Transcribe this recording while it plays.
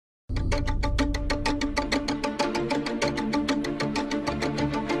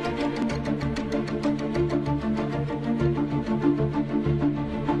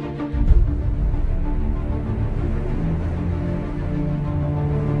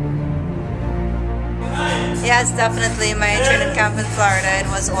Yes, definitely. My training camp in Florida, it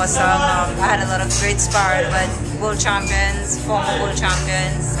was awesome. I had a lot of great sparring with world champions, former world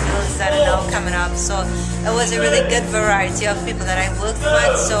champions, those that are now coming up. So it was a really good variety of people that I worked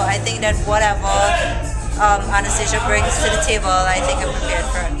with. So I think that whatever Anastasia brings to the table, I think I'm prepared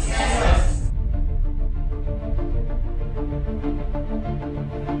for it.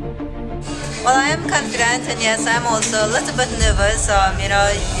 Well, I am confident, and yes, I'm also a little bit nervous.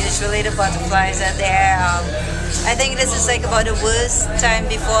 Usually the butterflies are there. I think this is like about the worst time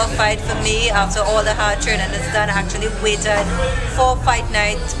before a fight for me after all the hard training that's done. Actually waited for fight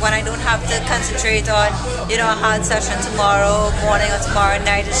night when I don't have to concentrate on, a hard session tomorrow morning or tomorrow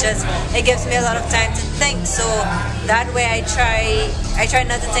night. It gives me a lot of time to think. So that way I try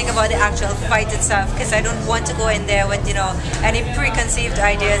not to think about the actual fight itself, because I don't want to go in there with, any preconceived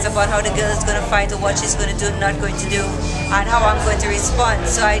ideas about how the girl is going to fight or what she's going to do, not going to do, and how I'm going to respond.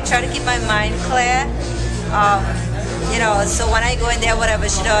 So I try to keep my mind clear. So when I go in there, whatever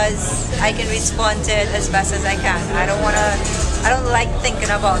she does, I can respond to it as best as I can. I don't like thinking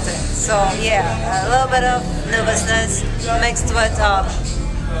about it. So yeah, a little bit of nervousness mixed with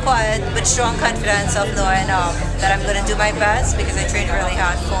quiet but strong confidence of knowing that I'm going to do my best, because I trained really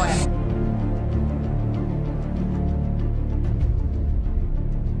hard for it.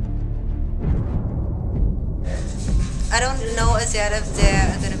 I don't know as yet if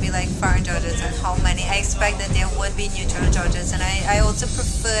there are going to be like foreign judges and how many. I expect that there would be neutral judges, and I also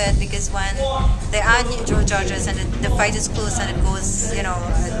prefer it, because when there are neutral judges and the fight is close and it goes, the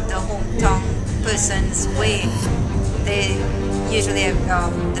hometown person's way, they usually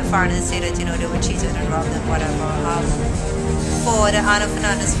the foreigners say that, they were cheated and robbed and whatever. For the Ana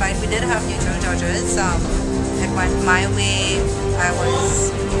Fernandez fight, we did have neutral judges. It went my way. I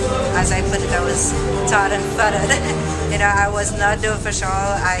was, as I put it, I was tarred and feathered. I was not the official.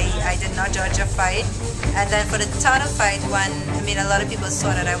 I did not judge a fight. And then for the title fight, a lot of people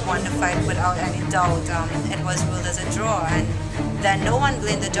saw that I won the fight without any doubt. It was ruled as a draw, and then no one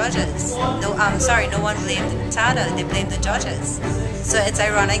blamed the judges. No one blamed Tada. They blamed the judges. So it's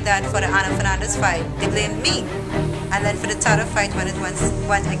ironic that for the Ana Fernandez fight, they blamed me, and then for the Tada fight, when it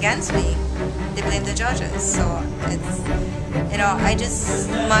went against me, they blame the judges. So it's,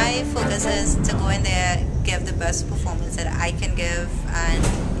 my focus is to go in there, give the best performance that I can give, and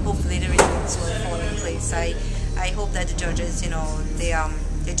hopefully the results will fall in place. I hope that the judges,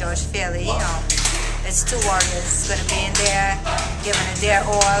 they judge fairly. It's two warriors going to be in there, giving it their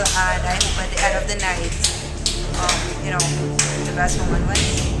all, and I hope at the end of the night, the best woman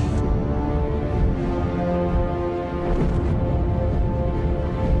wins.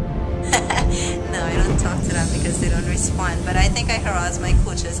 No, I don't talk to them because they don't respond. But I think I harass my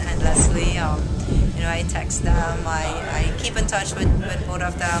coaches endlessly. I text them. I keep in touch with both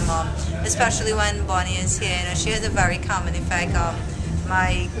of them. Especially when Bonnie is here. She has a very calming effect.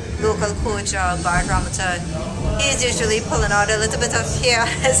 My local coach, Ria Ramnarine, he's usually pulling out a little bit of hair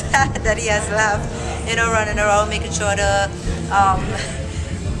that he has left. Running around, making sure the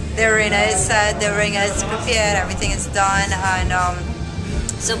arena is set, the ring is prepared, everything is done, and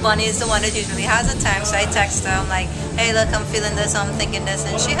so Bonnie is the one that usually has the time, so I text her, I'm like, hey look, I'm feeling this, I'm thinking this,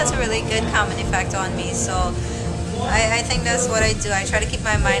 and she has a really good calming effect on me. So I think that's what I do. I try to keep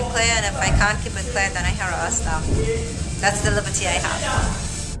my mind clear, and if I can't keep it clear, then I harass them. That's the liberty I have.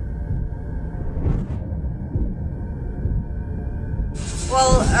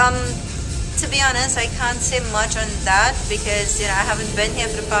 Well, to be honest, I can't say much on that, because I haven't been here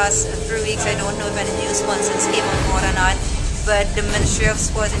for the past 3 weeks. I don't know if any new sponsors came on board or not. But the Ministry of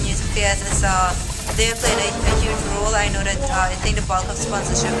Sport and Youth Affairs is they played a huge role. I know that I think the bulk of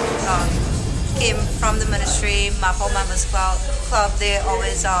sponsorship came from the ministry. Mapo Members Club, they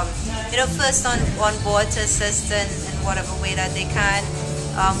always first on board to assist in whatever way that they can.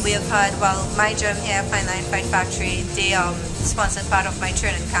 We have had, my gym here, Fine Line Fight Factory, they sponsored part of my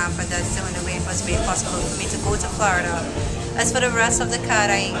training camp, and that's the only way it was made possible for me to go to Florida. As for the rest of the card,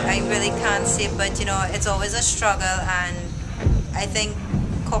 I really can't say, but it's always a struggle, and I think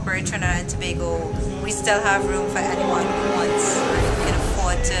corporate Trinidad and Tobago, we still have room for anyone who wants and can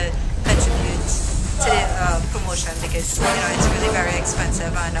afford to contribute to the promotion, because it's really very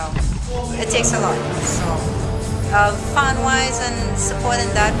expensive, and it takes a lot. So fan-wise and support in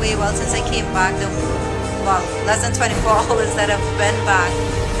that way, since I came back, less than 24 hours that I've been back,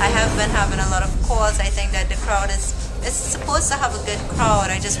 I have been having a lot of calls. I think that the crowd is supposed to have a good crowd.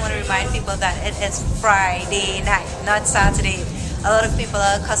 I just want to remind people that it is Friday night, not Saturday. A lot of people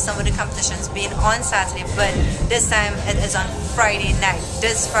are accustomed with the competitions being on Saturday, but this time it is on Friday night.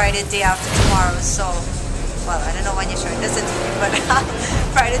 This Friday, day after tomorrow. So, I don't know when you're showing this interview, but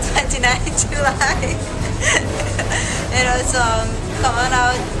Friday 29th July. You know, so come on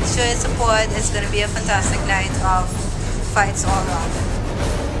out, show your support. It's going to be a fantastic night of fights all around.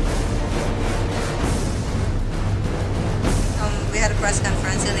 We had a press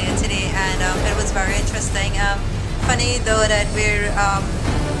conference earlier today, and it was very interesting. Funny though that we are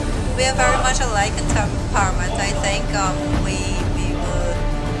very much alike in terms of empowerment. I think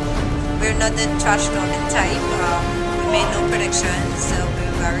we're not the trash talking type. We made no predictions, so we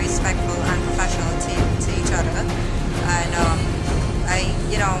were very respectful and professional to each other. And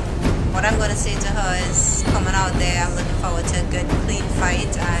what I'm going to say to her is, coming out there, I'm looking forward to a good, clean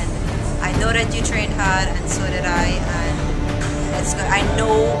fight. And I know that you trained hard, and so did I. And it's good. I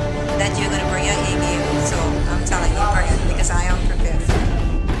know that you're going to bring your A game, so I'm telling you, bring it, because I am prepared.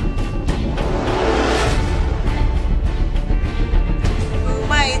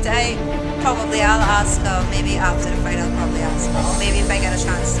 I'll ask her, maybe after the fight I'll probably ask her, or maybe if I get a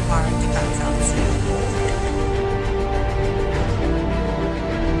chance tomorrow, it depends, I'll see.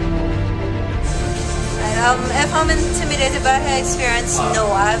 If I'm intimidated by her experience,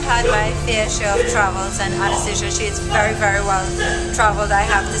 no. I've had my fair share of travels, and Anastasia, she is very, very well traveled. I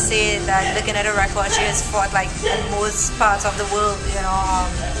have to say that looking at her record, she has fought like in most parts of the world, you know.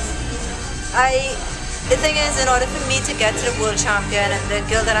 The thing is, in order for me to get to the world champion, and the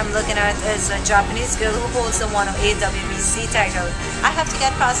girl that I'm looking at is a Japanese girl who holds the 108 WBC title, I have to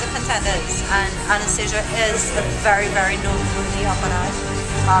get past the contenders, and Anastasia is a very, very noteworthy opponent.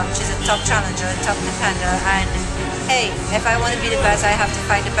 She's a top challenger, top contender, and hey, if I want to be the best, I have to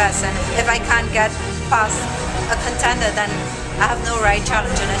fight the best, and if I can't get past a contender, then I have no right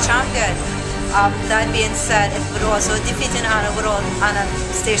challenging a champion. That being said, it would also, defeating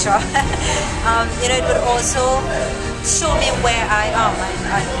Anastasia, it would also show me where I am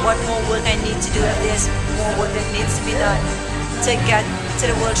and what more work I need to do, if there's more work that needs to be done to get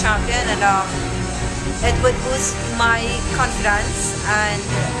to the world champion, and it would boost my confidence, and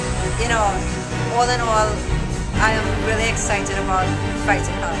all in all, I am really excited about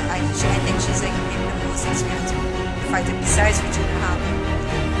fighting her. I think she's like maybe the most experienced fighter besides Regina Halbert.